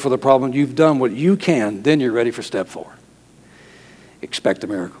responsibility for the problem, you've done what you can, then you're ready for step 4. Expect a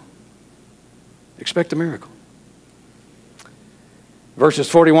miracle. Expect a miracle. Verses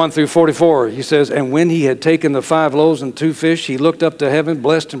 41 through 44, he says, "And when he had taken the 5 loaves and 2 fish, he looked up to heaven,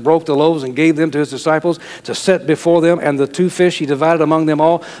 blessed and broke the loaves and gave them to his disciples to set before them. And the 2 fish he divided among them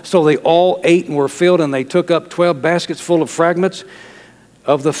all. So they all ate and were filled, and they took up 12 baskets full of fragments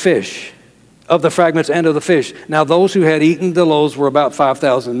of the fish, of the fragments and of the fish. Now those who had eaten the loaves were about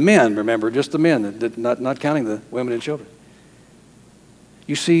 5,000 men." Remember, just the men, not counting the women and children.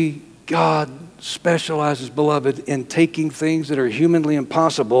 You see, God specializes, beloved, in taking things that are humanly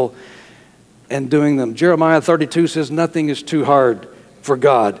impossible and doing them. Jeremiah 32 says nothing is too hard for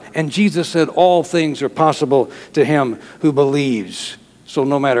God. And Jesus said all things are possible to him who believes. So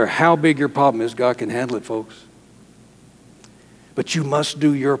no matter how big your problem is, God can handle it, folks. But you must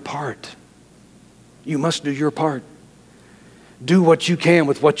do your part. You must do your part. Do what you can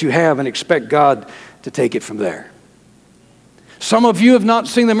with what you have and expect God to take it from there. Some of you have not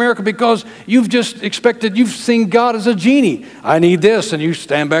seen the miracle because you've just expected, you've seen God as a genie. I need this, and you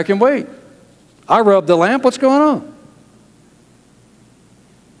stand back and wait. I rubbed the lamp, what's going on?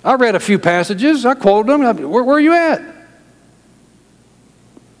 I read a few passages, I quoted them, where are you at?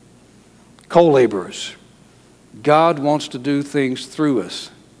 Co-laborers. God wants to do things through us,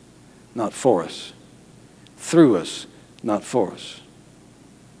 not for us. Through us, not for us.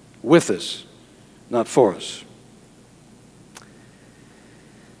 With us, not for us.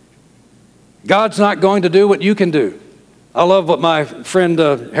 God's not going to do what you can do. I love what my friend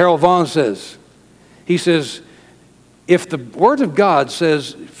Harold Vaughn says. He says, if the Word of God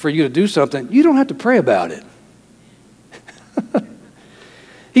says for you to do something, you don't have to pray about it.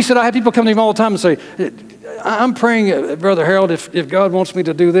 He said, I have people come to him all the time and say, I'm praying, Brother Harold, if God wants me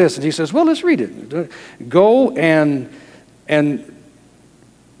to do this. And he says, well, let's read it. Go and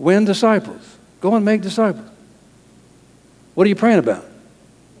win disciples. Go and make disciples. What are you praying about?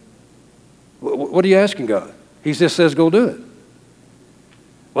 What are you asking God? He just says, go do it.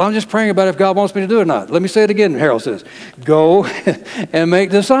 Well, I'm just praying about if God wants me to do it or not. Let me say it again, Harold says. Go and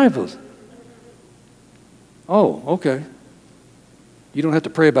make disciples. Oh, okay. You don't have to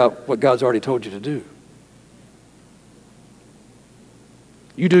pray about what God's already told you to do.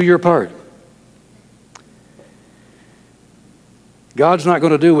 You do your part. God's not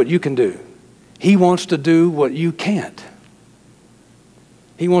going to do what you can do. He wants to do what you can't.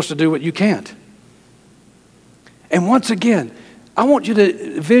 He wants to do what you can't. And once again, I want you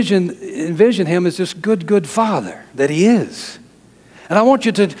to envision him as this good father that he is. And I want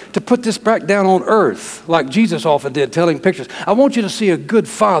you to put this back down on earth like Jesus often did, telling pictures. I want you to see a good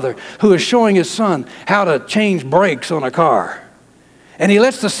father who is showing his son how to change brakes on a car. And he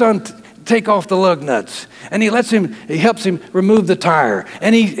lets the son take off the lug nuts. And he helps him remove the tire.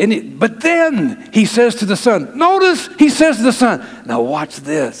 But then he says to the son, notice he says to the son, now watch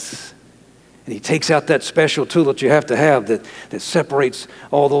this. And he takes out that special tool that you have to have that separates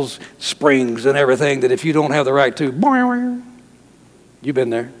all those springs and everything that if you don't have the right tool, you've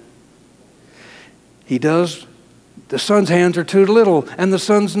been there. He does. The son's hands are too little, and the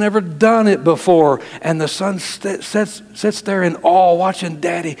son's never done it before. And the son sits there in awe watching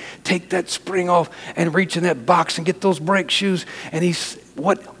Daddy take that spring off and reach in that box and get those brake shoes. And he's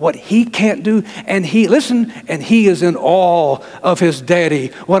what he can't do, and he is in awe of his daddy.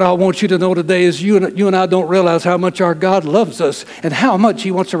 What I want you to know today is you and I don't realize how much our God loves us and how much he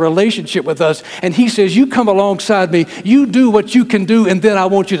wants a relationship with us. And he says, you come alongside me, you do what you can do, and then I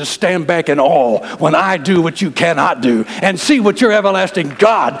want you to stand back in awe when I do what you cannot do and see what your everlasting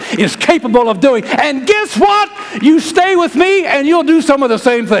God is capable of doing. And guess what? You stay with me and you'll do some of the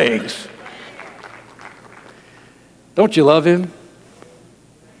same things. Don't you love him?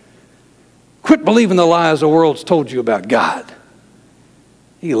 Quit believing the lies the world's told you about God.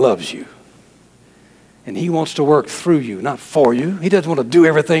 He loves you. And he wants to work through you, not for you. He doesn't want to do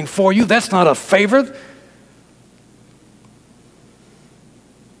everything for you. That's not a favor.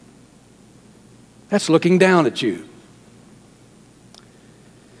 That's looking down at you.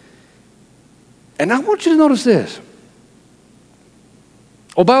 And I want you to notice this.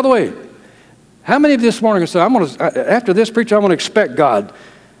 Oh, by the way, how many of you this morning say, after this preacher, I'm going to expect God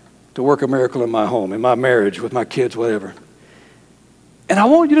to work a miracle in my home, in my marriage, with my kids, whatever. And I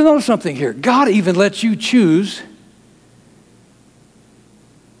want you to notice something here. God even lets you choose.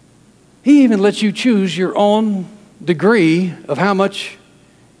 He even lets you choose your own degree of how much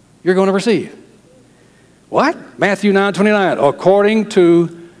you're going to receive. What? Matthew 9:29. According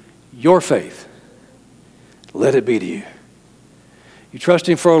to your faith, let it be to you. You trust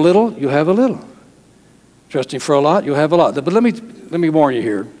Him for a little, you'll have a little. Trust Him for a lot, you'll have a lot. But let me warn you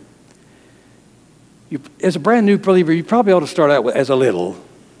here. As a brand new believer, you probably ought to start out as a little.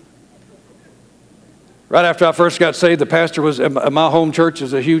 Right after I first got saved, the pastor was at my home church,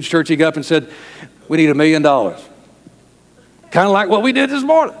 is a huge church. He got up and said, "We need $1 million." Kind of like what we did this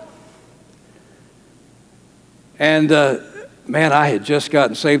morning. And man, I had just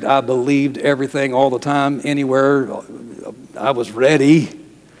gotten saved. I believed everything all the time, anywhere. I was ready.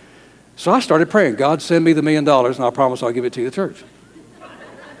 So I started praying, God, send me the $1 million, and I promise I'll give it to the church.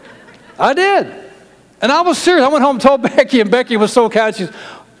 I did. And I was serious. I went home and told Becky, and Becky was so kind. She said,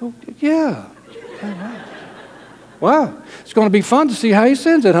 "Oh, yeah. Wow. It's going to be fun to see how He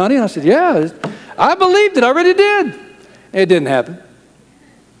sends it, honey." And I said, "Yeah, I believed it. I really did." It didn't happen.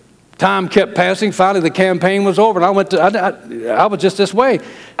 Time kept passing. Finally, the campaign was over, and I was just this way.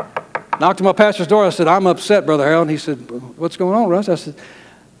 Knocked on my pastor's door. I said, "I'm upset, Brother Harold." And he said, "What's going on, Russ?" I said,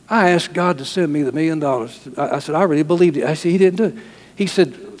 "I asked God to send me the $1 million. I said, "I really believed it." I said, "He didn't do it." He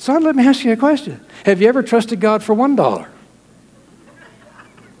said, "Son, let me ask you a question. Have you ever trusted God for $1?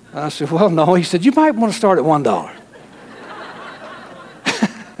 I said, "Well, no." He said, "You might want to start at $1.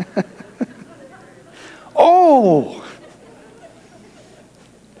 Oh!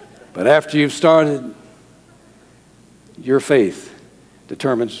 But after you've started, your faith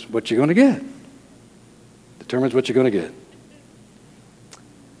determines what you're going to get. Determines what you're going to get. I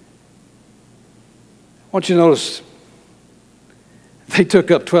want you to notice they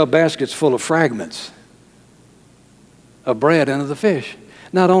took up 12 baskets full of fragments of bread and of the fish.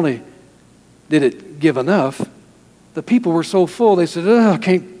 Not only did it give enough, the people were so full, they said, "Oh, I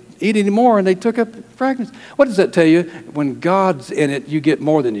can't eat anymore," and they took up fragments. What does that tell you? When God's in it, you get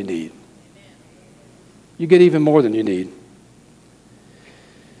more than you need. You get even more than you need.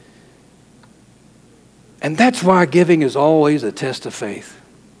 And that's why giving is always a test of faith.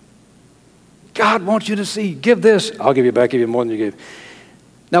 God wants you to see, give this, I'll give you back even more than you gave.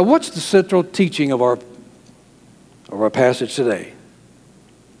 Now, what's the central teaching of our passage today?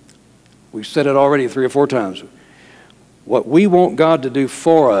 We've said it already 3 or 4 times. What we want God to do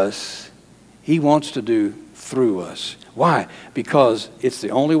for us, He wants to do through us. Why? Because it's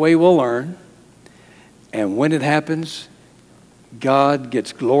the only way we'll learn. And when it happens, God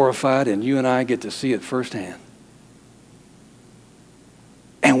gets glorified and you and I get to see it firsthand.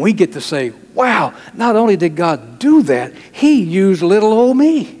 And we get to say, wow, not only did God do that, He used little old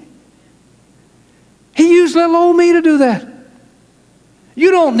me. He used little old me to do that.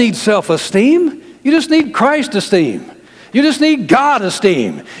 You don't need self-esteem. You just need Christ esteem. You just need God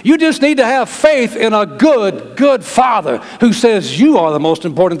esteem. You just need to have faith in a good, good Father who says you are the most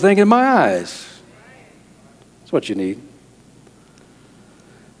important thing in my eyes. That's what you need.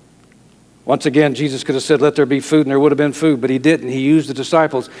 Once again, Jesus could have said, "Let there be food," and there would have been food, but He didn't. He used the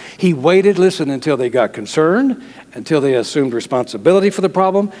disciples. He waited, listen, until they got concerned, until they assumed responsibility for the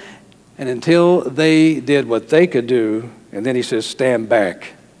problem, and until they did what they could do, and then He says, "Stand back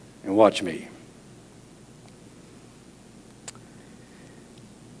and watch me."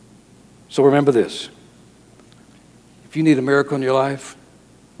 So remember this. If you need a miracle in your life,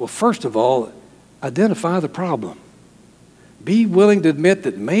 well, first of all, identify the problem. Be willing to admit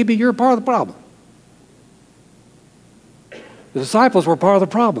that maybe you're part of the problem. The disciples were part of the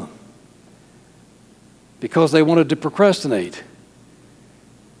problem because they wanted to procrastinate.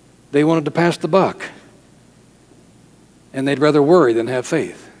 They wanted to pass the buck. And they'd rather worry than have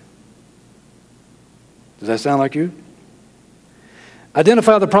faith. Does that sound like you?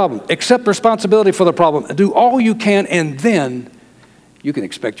 Identify the problem. Accept responsibility for the problem. Do all you can, and then you can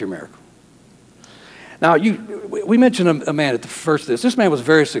expect your miracle. Now, we mentioned a man at the first of this. This man was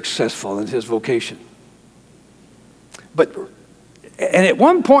very successful in his vocation. And at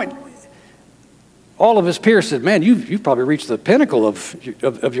one point, all of his peers said, "Man, you've probably reached the pinnacle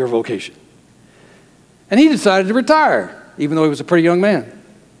of your vocation." And he decided to retire, even though he was a pretty young man.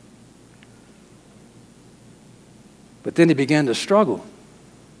 But then he began to struggle.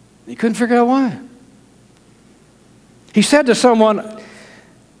 He couldn't figure out why. He said to someone,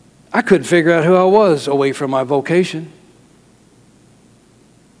 "I couldn't figure out who I was away from my vocation."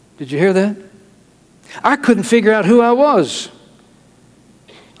 Did you hear that? I couldn't figure out who I was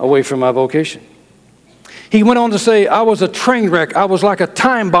away from my vocation. He went on to say, I was a train wreck. I was like a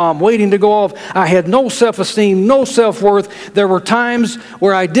time bomb waiting to go off. I had no self-esteem, no self-worth. There were times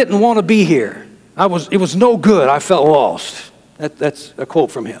where I didn't want to be here. It was no good. I felt lost. That's a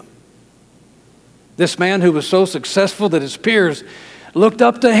quote from him. This man who was so successful that his peers looked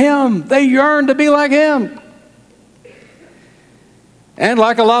up to him. They yearned to be like him. And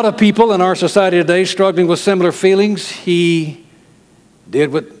like a lot of people in our society today struggling with similar feelings, he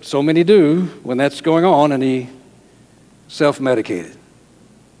did what so many do when that's going on, and he self-medicated.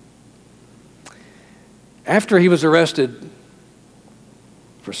 After he was arrested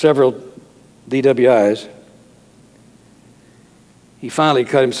for several DWIs, he finally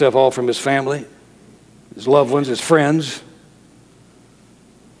cut himself off from his family, his loved ones, his friends.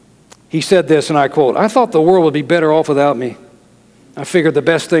 He said this, and I quote, I thought the world would be better off without me. I figured the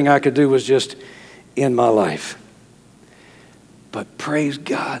best thing I could do was just end my life. But praise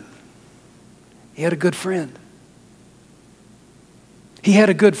God, he had a good friend. He had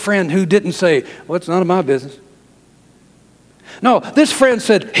a good friend who didn't say, well, it's none of my business. No, this friend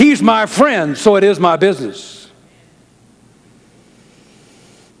said, he's my friend, so it is my business.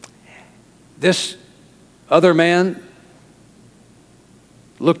 This other man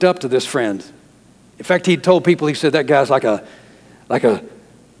looked up to this friend. In fact, he told people, he said, that guy's like an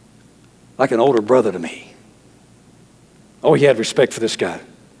older brother to me. Oh, he had respect for this guy.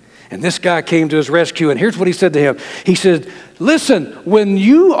 And this guy came to his rescue, and here's what he said to him. He said, listen, when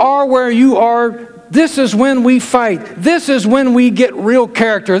you are where you are, this is when we fight. This is when we get real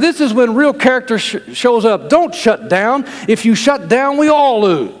character. This is when real character shows up. Don't shut down. If you shut down, we all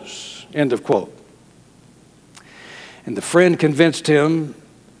lose. End of quote. And the friend convinced him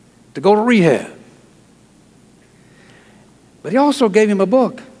to go to rehab. But he also gave him a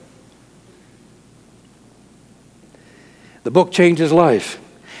book. The book changed his life.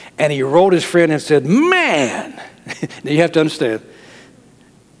 And he wrote his friend and said, man, now you have to understand,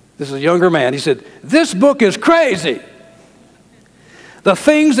 this is a younger man. He said, this book is crazy. The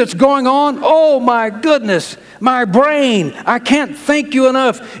things that's going on, oh my goodness, my brain, I can't thank you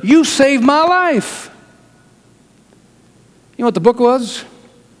enough. You saved my life. You know what the book was?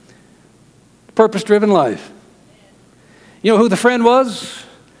 Purpose-Driven Life. You know who the friend was?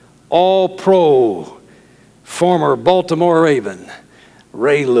 All-Pro, former Baltimore Raven,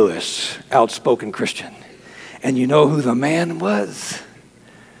 Ray Lewis, outspoken Christian. And you know who the man was?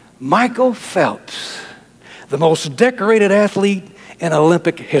 Michael Phelps, the most decorated athlete in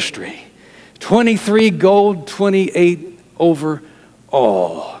Olympic history. 23 gold, 28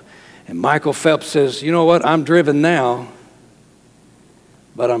 overall. And Michael Phelps says, you know what, I'm driven now,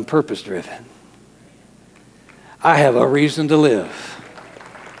 but I'm purpose-driven. I have a reason to live.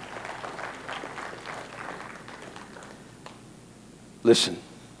 Listen,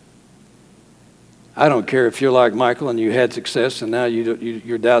 I don't care if you're like Michael and you had success and now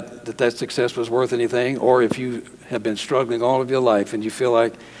you doubt that success was worth anything, or if you have been struggling all of your life and you feel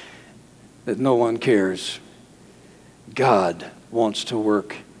like that no one cares. God wants to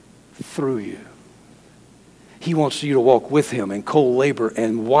work through you. He wants you to walk with him and co-labor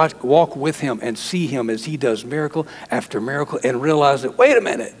and walk with him and see him as he does miracle after miracle and realize that, wait a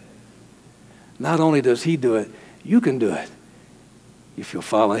minute, not only does he do it, you can do it if you'll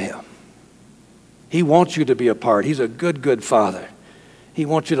follow him. He wants you to be a part. He's a good, good father. He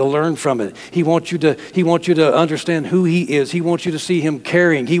wants you to learn from it. He wants you to understand who he is. He wants you to see him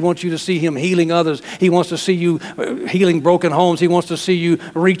caring. He wants you to see him healing others. He wants to see you healing broken homes. He wants to see you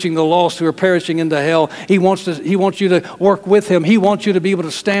reaching the lost who are perishing into hell. He wants you to work with him. He wants you to be able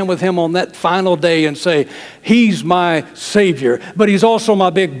to stand with him on that final day and say, he's my Savior, but he's also my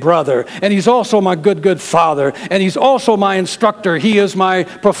big brother, and he's also my good, good father, and he's also my instructor. He is my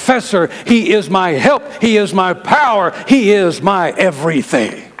professor. He is my help. He is my power. He is my everything.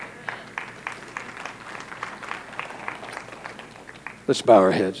 Let's bow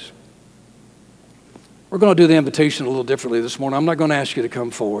our heads. We're going to do the invitation a little differently this morning. I'm not going to ask you to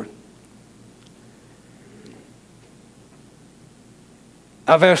come forward.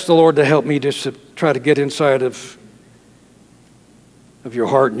 I've asked the Lord to help me just to try to get inside of your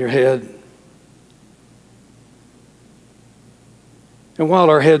heart and your head. And while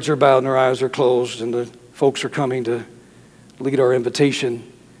our heads are bowed and our eyes are closed and the folks are coming to lead our invitation,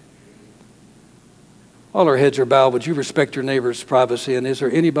 while our heads are bowed, would you respect your neighbor's privacy? And is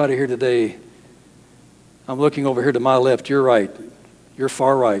there anybody here today? I'm looking over here to my left, your right, your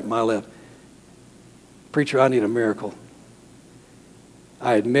far right, my left. Preacher, I need a miracle.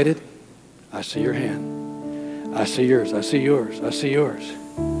 I admit it. I see your hand. I see yours. I see yours. I see yours.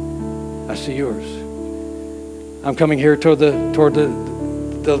 I see yours. I'm coming here toward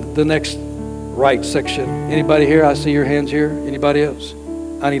the next right section. Anybody here? I see your hands here. Anybody else?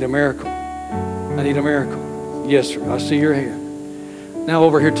 I need a miracle. I need a miracle. Yes, sir. I see your hand. Now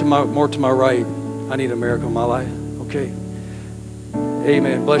over here more to my right. I need a miracle in my life. Okay.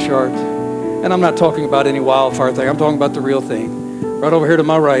 Amen. Bless your heart. And I'm not talking about any wildfire thing. I'm talking about the real thing. Right over here to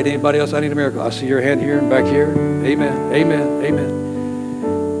my right. Anybody else? I need a miracle. I see your hand here and back here. Amen. Amen.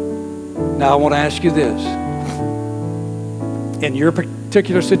 Amen. Now I want to ask you this. In your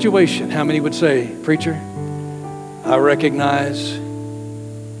particular situation, how many would say, preacher, I recognize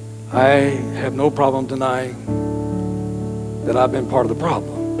I have no problem denying that I've been part of the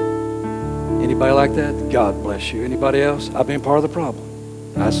problem. Anybody like that? God bless you. Anybody else? I've been part of the problem.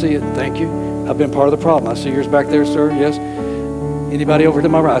 I see it. Thank you. I've been part of the problem. I see yours back there, sir. Yes. Anybody over to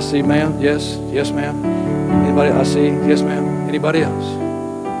my right? I see, ma'am. Yes. Yes, ma'am. Anybody? I see. Yes, ma'am. Anybody else?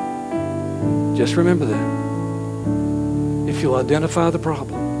 Just remember that. If you'll identify the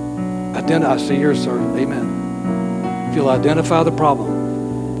problem, I see yours, sir. Amen. If you'll identify the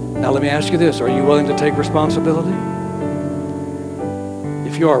problem. Now let me ask you this. Are you willing to take responsibility?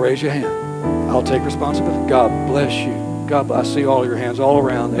 If you are, raise your hand. I'll take responsibility. God bless you. I see all your hands all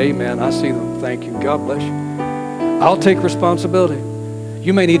around. Amen. I see them. Thank you. God bless you. I'll take responsibility.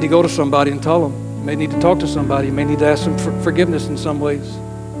 You may need to go to somebody and tell them. You may need to talk to somebody. You may need to ask them for forgiveness in some ways.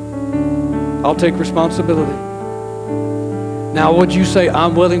 I'll take responsibility. Now, would you say,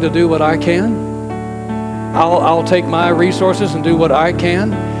 I'm willing to do what I can? I'll take my resources and do what I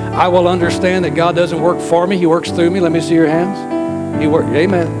can. I will understand that God doesn't work for me. He works through me. Let me see your hands.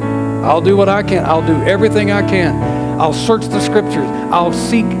 Amen. I'll do what I can. I'll do everything I can. I'll search the scriptures. I'll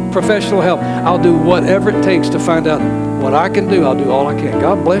seek professional help. I'll do whatever it takes to find out what I can do. I'll do all I can.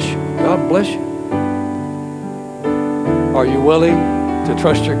 God bless you. God bless you. Are you willing to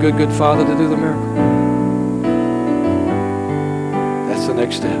trust your good Father to do the miracle? That's the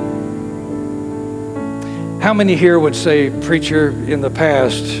next step. How many here would say, preacher, in the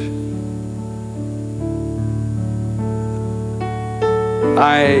past,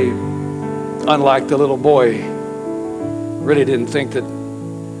 I, unlike the little boy, really didn't think that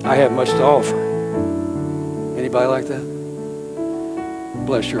I had much to offer? Anybody like that?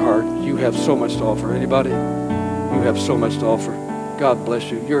 Bless your heart. You have so much to offer. Anybody? You have so much to offer. God bless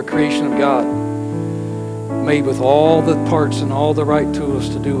you. You're a creation of God, made with all the parts and all the right tools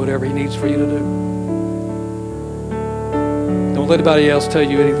to do whatever He needs for you to do. Don't let anybody else tell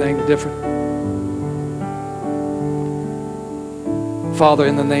you anything different. Father,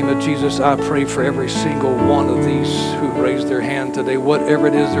 in the name of Jesus, I pray for every single one of these who raised their hand today, whatever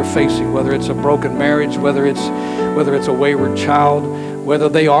it is they're facing, whether it's a broken marriage, whether it's a wayward child, whether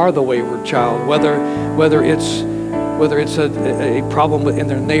they are the wayward child, whether it's a problem in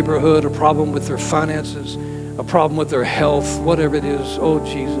their neighborhood, a problem with their finances, a problem with their health, whatever it is. Oh,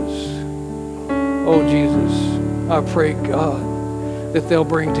 Jesus. Oh, Jesus. I pray, God, that they'll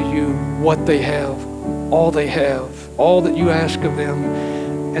bring to you what they have, all that you ask of them,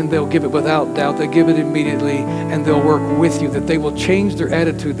 and they'll give it without doubt. They'll give it immediately, and they'll work with you, that they will change their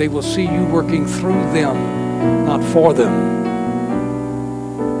attitude. They will see you working through them, not for them.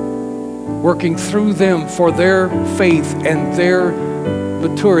 Working through them for their faith and their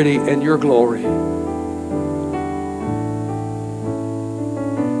maturity and your glory.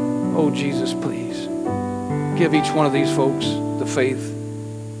 Oh, Jesus, please give each one of these folks the faith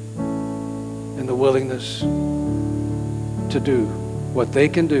and the willingness to do what they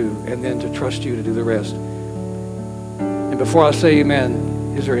can do and then to trust you to do the rest. And before I say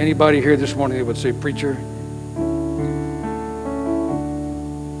amen, is there anybody here this morning that would say, preacher,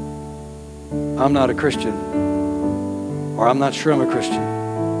 I'm not a Christian, or I'm not sure I'm a Christian.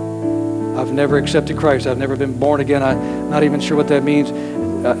 I've never accepted Christ. I've never been born again. I'm not even sure what that means.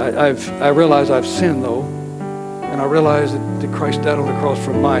 I realize I've sinned, though, and I realize that Christ died on the cross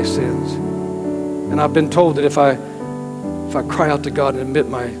for my sins. And I've been told that if I cry out to God and admit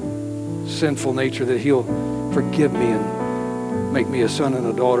my sinful nature, that He'll forgive me and make me a son and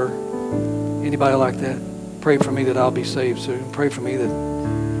a daughter. Anybody like that? Pray for me that I'll be saved soon. Pray for me that,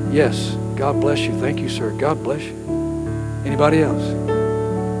 yes, God bless you. Thank you, sir. God bless you. Anybody else?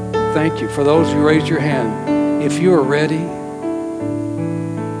 Thank you. For those who raised your hand, if you are ready,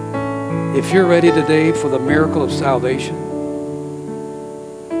 if you're ready today for the miracle of salvation,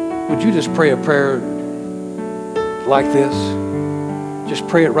 would you just pray a prayer like this? Just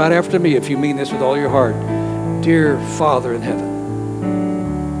pray it right after me if you mean this with all your heart. Dear Father in heaven,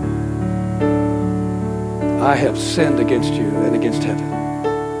 I have sinned against you and against heaven.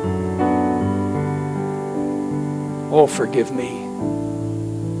 Oh, forgive me.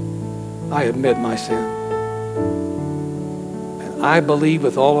 I admit my sin. And I believe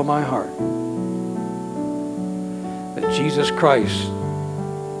with all of my heart that Jesus Christ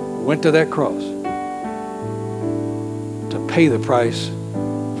went to that cross to pay the price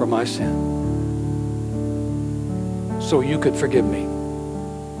for my sin so you could forgive me.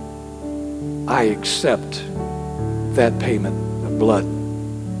 I accept that payment of blood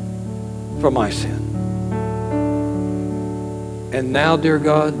for my sin. And now, dear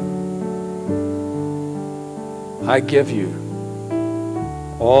God, I give you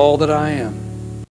all that I am.